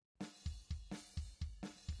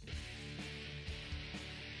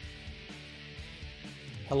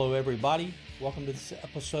Hello, everybody. Welcome to this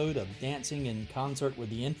episode of Dancing in Concert with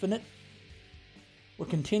the Infinite. We're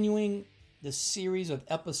continuing this series of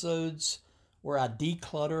episodes where I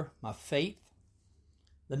declutter my faith.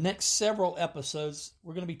 The next several episodes,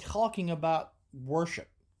 we're going to be talking about worship.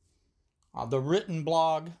 The written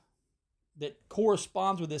blog that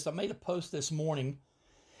corresponds with this, I made a post this morning,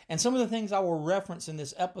 and some of the things I will reference in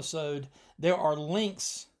this episode, there are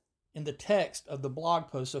links in the text of the blog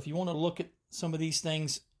post. So if you want to look at some of these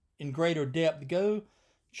things in greater depth, go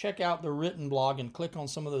check out the written blog and click on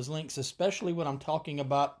some of those links, especially when I'm talking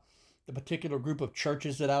about the particular group of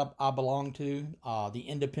churches that I belong to, the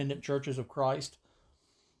Independent Churches of Christ.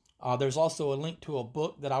 There's also a link to a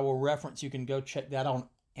book that I will reference. You can go check that on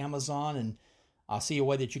Amazon and see a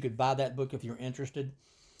way that you could buy that book if you're interested.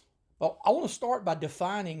 But I want to start by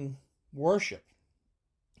defining worship.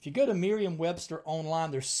 If you go to Merriam-Webster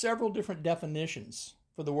online, there's several different definitions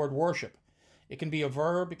for the word worship. It can be a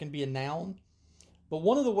verb, it can be a noun. But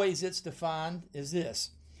one of the ways it's defined is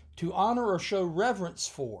this: to honor or show reverence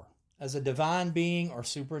for as a divine being or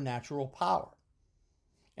supernatural power.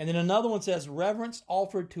 And then another one says reverence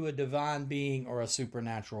offered to a divine being or a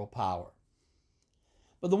supernatural power.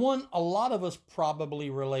 But the one a lot of us probably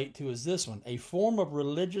relate to is this one: a form of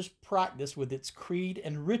religious practice with its creed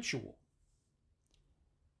and ritual.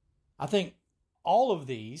 I think all of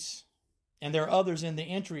these, and there are others in the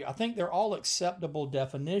entry, I think they're all acceptable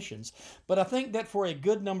definitions. But I think that for a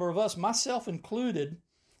good number of us, myself included,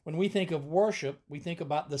 when we think of worship, we think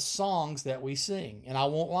about the songs that we sing. And I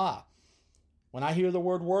won't lie, when I hear the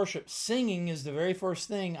word worship, singing is the very first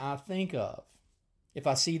thing I think of if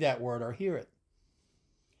I see that word or hear it.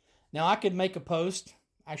 Now, I could make a post,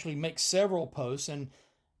 actually make several posts, and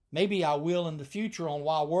maybe I will in the future, on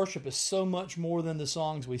why worship is so much more than the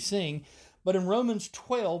songs we sing. But in Romans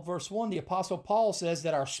 12, verse 1, the Apostle Paul says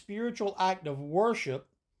that our spiritual act of worship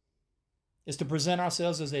is to present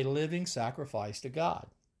ourselves as a living sacrifice to God.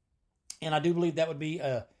 And I do believe that would be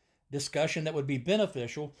a discussion that would be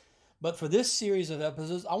beneficial. But for this series of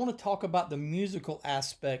episodes, I want to talk about the musical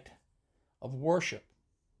aspect of worship.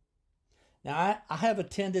 Now, I have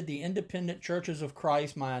attended the Independent Churches of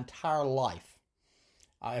Christ my entire life.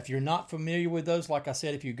 If you're not familiar with those, like I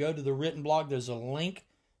said, if you go to the written blog, there's a link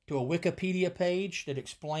to a Wikipedia page that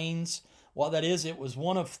explains what that is. It was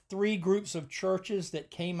one of three groups of churches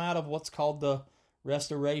that came out of what's called the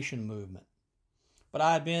Restoration Movement. But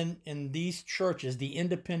I have been in these churches, the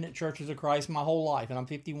Independent Churches of Christ, my whole life, and I'm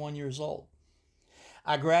 51 years old.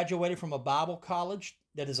 I graduated from a Bible college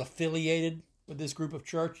that is affiliated with this group of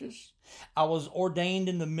churches. I was ordained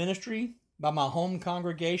in the ministry by my home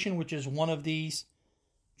congregation, which is one of these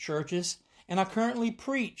churches, and I currently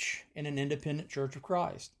preach in an Independent Church of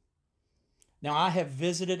Christ. Now, I have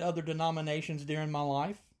visited other denominations during my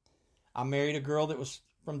life. I married a girl that was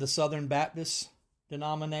from the Southern Baptist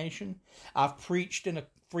denomination. I've preached in a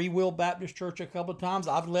Free Will Baptist church a couple of times.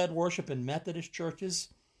 I've led worship in Methodist churches,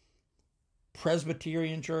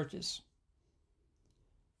 Presbyterian churches.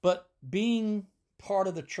 But being part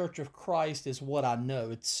of the Church of Christ is what I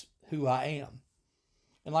know. It's who I am.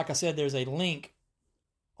 And like I said, there's a link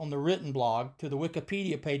on the written blog to the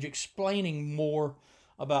Wikipedia page explaining more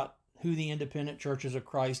about who the Independent Churches of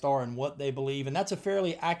Christ are and what they believe. And that's a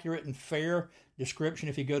fairly accurate and fair description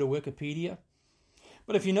if you go to Wikipedia.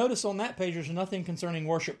 But if you notice on that page, there's nothing concerning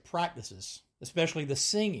worship practices, especially the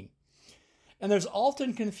singing. And there's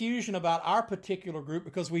often confusion about our particular group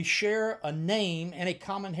because we share a name and a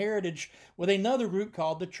common heritage with another group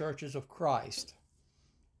called the Churches of Christ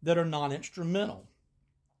that are non-instrumental.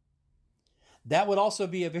 That would also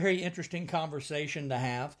be a very interesting conversation to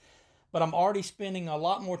have, but I'm already spending a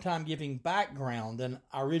lot more time giving background than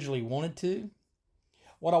I originally wanted to.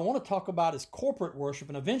 What I want to talk about is corporate worship,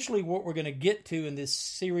 and eventually what we're going to get to in this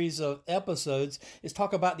series of episodes is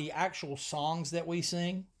talk about the actual songs that we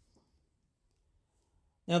sing.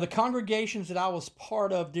 Now, the congregations that I was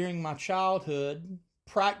part of during my childhood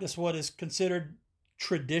practice what is considered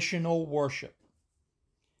traditional worship.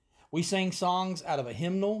 We sang songs out of a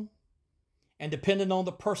hymnal, and depending on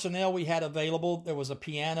the personnel we had available, there was a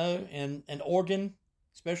piano and an organ.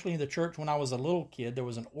 Especially in the church when I was a little kid, there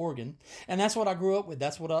was an organ. And that's what I grew up with.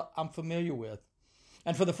 That's what I'm familiar with.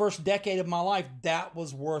 And for the first decade of my life, that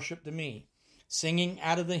was worship to me. Singing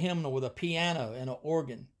out of the hymnal with a piano and an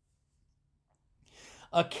organ.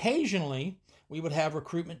 Occasionally, we would have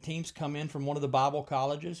recruitment teams come in from one of the Bible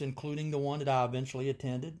colleges, including the one that I eventually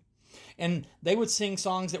attended. And they would sing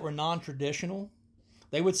songs that were non-traditional.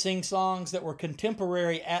 They would sing songs that were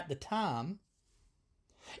contemporary at the time.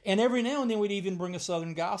 And every now and then we'd even bring a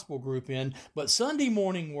Southern gospel group in. But Sunday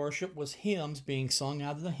morning worship was hymns being sung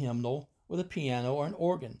out of the hymnal with a piano or an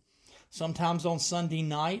organ. Sometimes on Sunday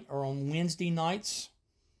night or on Wednesday nights,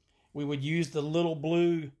 we would use the Little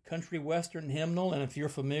Blue Country Western hymnal, and if you're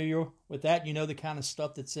familiar with that, you know the kind of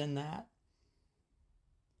stuff that's in that.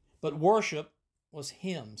 But worship was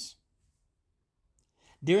hymns.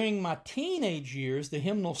 During my teenage years, the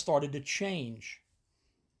hymnal started to change.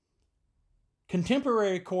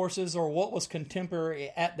 Contemporary courses, or what was contemporary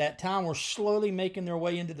at that time, were slowly making their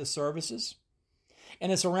way into the services. And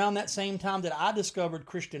it's around that same time that I discovered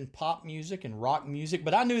Christian pop music and rock music,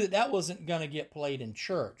 but I knew that that wasn't going to get played in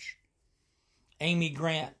church. Amy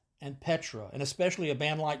Grant and Petra, and especially a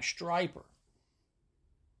band like Stryper.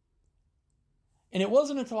 And it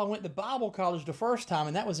wasn't until I went to Bible college the first time,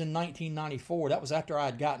 and that was in 1994, that was after I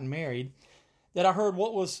had gotten married, that I heard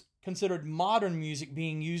what was considered modern music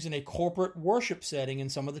being used in a corporate worship setting in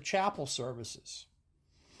some of the chapel services.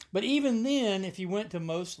 But even then, if you went to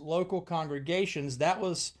most local congregations, that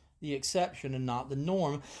was the exception and not the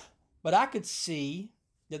norm. But I could see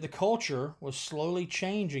that the culture was slowly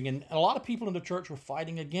changing, and a lot of people in the church were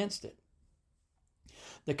fighting against it.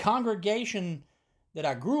 The congregation that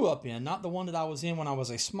I grew up in, not the one that I was in when I was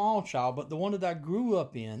a small child, but the one that I grew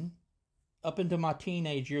up in, up into my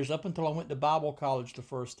teenage years, up until I went to Bible college the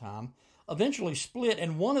first time, eventually split.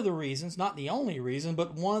 And one of the reasons, not the only reason,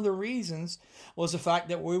 but one of the reasons was the fact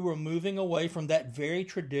that we were moving away from that very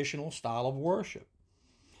traditional style of worship.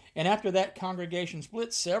 And after that congregation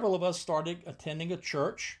split, several of us started attending a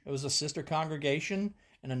church. It was a sister congregation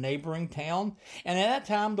in a neighboring town. And at that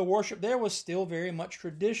time, the worship there was still very much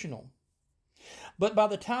traditional. But by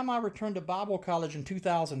the time I returned to Bible college in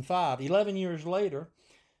 2005, 11 years later,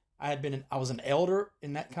 I was an elder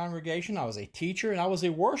in that congregation. I was a teacher, and I was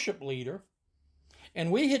a worship leader.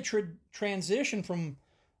 And we had transitioned from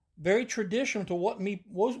very traditional to what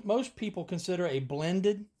most people consider a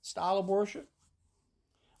blended style of worship.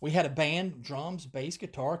 We had a band, drums, bass,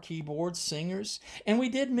 guitar, keyboards, singers, and we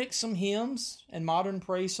did mix some hymns and modern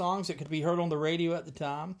praise songs that could be heard on the radio at the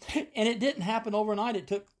time. And it didn't happen overnight. It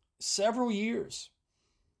took several years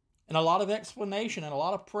and a lot of explanation and a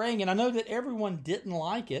lot of praying. And I know that everyone didn't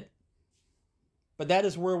like it, but that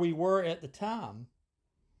is where we were at the time.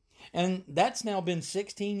 And that's now been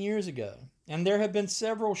 16 years ago. And there have been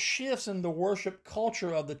several shifts in the worship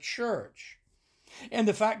culture of the church. And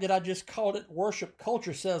the fact that I just called it worship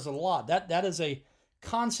culture says a lot. That is a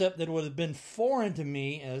concept that would have been foreign to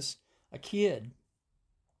me as a kid.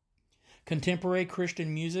 Contemporary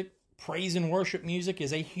Christian music, praise and worship music,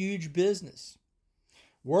 is a huge business.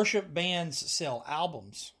 Worship bands sell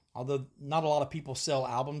albums, although not a lot of people sell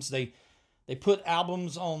albums. They put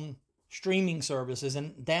albums on streaming services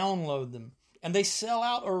and download them, and they sell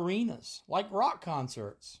out arenas like rock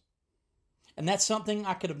concerts. And that's something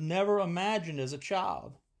I could have never imagined as a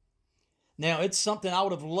child. Now, it's something I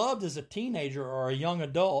would have loved as a teenager or a young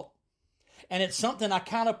adult, and it's something I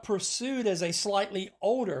kind of pursued as a slightly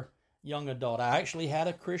older young adult. I actually had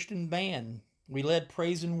a Christian band. We led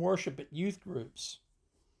praise and worship at youth groups.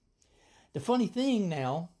 The funny thing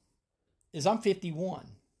now is I'm 51,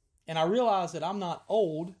 and I realize that I'm not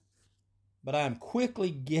old, but I am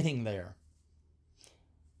quickly getting there.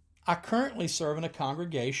 I currently serve in a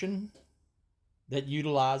congregation that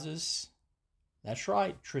utilizes, that's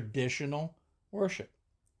right, traditional worship.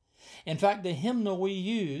 In fact, the hymnal we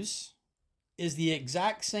use is the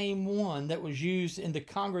exact same one that was used in the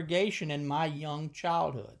congregation in my young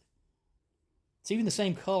childhood. It's even the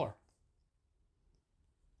same color.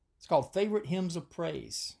 It's called Favorite Hymns of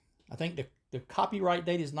Praise. I think the copyright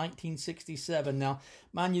date is 1967. Now,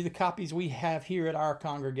 mind you, the copies we have here at our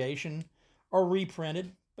congregation are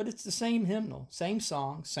reprinted, but it's the same hymnal, same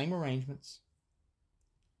songs, same arrangements.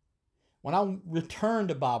 When I returned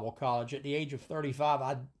to Bible college at the age of 35,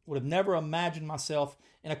 I would have never imagined myself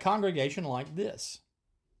in a congregation like this.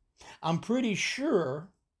 I'm pretty sure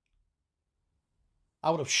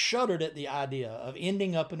I would have shuddered at the idea of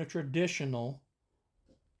ending up in a traditional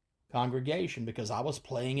congregation because I was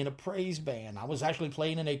playing in a praise band. I was actually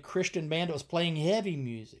playing in a Christian band that was playing heavy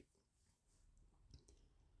music.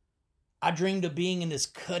 I dreamed of being in this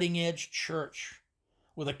cutting-edge church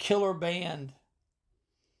with a killer band,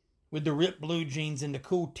 with the ripped blue jeans and the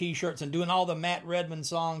cool t-shirts and doing all the Matt Redman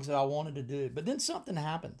songs that I wanted to do. But then something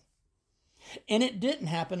happened. And it didn't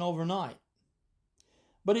happen overnight.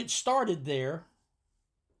 But it started there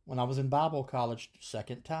when I was in Bible college the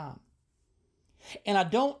second time. And I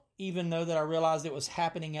don't even know that I realized it was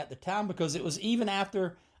happening at the time, because it was even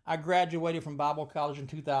after I graduated from Bible college in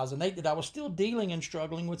 2008 that I was still dealing and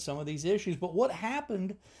struggling with some of these issues. But what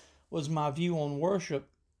happened was my view on worship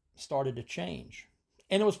started to change.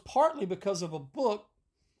 And it was partly because of a book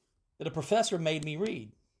that a professor made me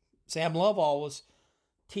read. Sam Lovell was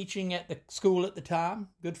teaching at the school at the time,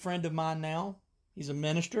 good friend of mine now. He's a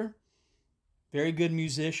minister, very good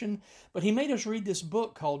musician. But he made us read this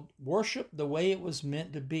book called Worship the Way It Was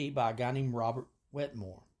Meant to Be by a guy named Robert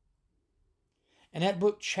Wetmore. And that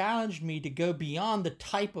book challenged me to go beyond the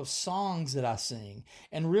type of songs that I sing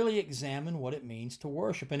and really examine what it means to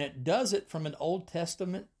worship. And it does it from an Old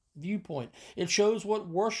Testament viewpoint. It shows what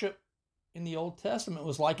worship in the Old Testament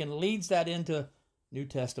was like and leads that into New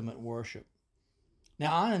Testament worship.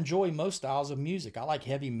 Now, I enjoy most styles of music. I like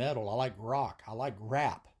heavy metal. I like rock. I like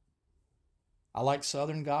rap. I like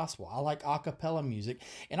Southern gospel. I like a cappella music.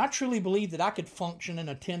 And I truly believe that I could function and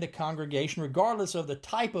attend a congregation regardless of the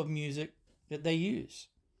type of music that they use.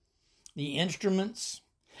 The instruments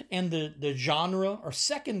and the genre are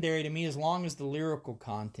secondary to me as long as the lyrical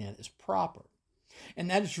content is proper. And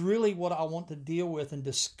that is really what I want to deal with and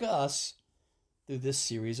discuss through this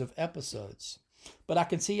series of episodes. But I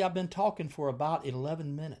can see I've been talking for about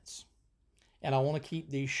 11 minutes, and I want to keep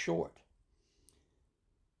these short.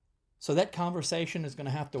 So that conversation is going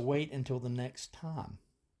to have to wait until the next time.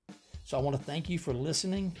 So I want to thank you for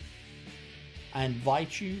listening. I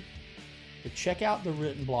invite you to check out the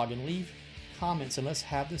written blog and leave comments, and let's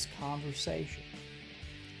have this conversation.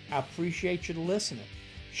 I appreciate you listening.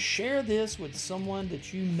 Share this with someone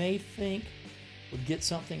that you may think would get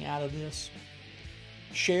something out of this.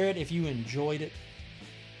 Share it if you enjoyed it.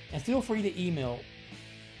 And feel free to email.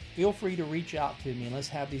 Feel free to reach out to me and let's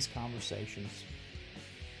have these conversations.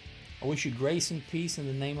 I wish you grace and peace in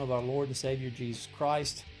the name of our Lord and Savior Jesus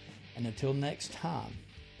Christ. And until next time,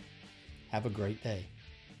 have a great day.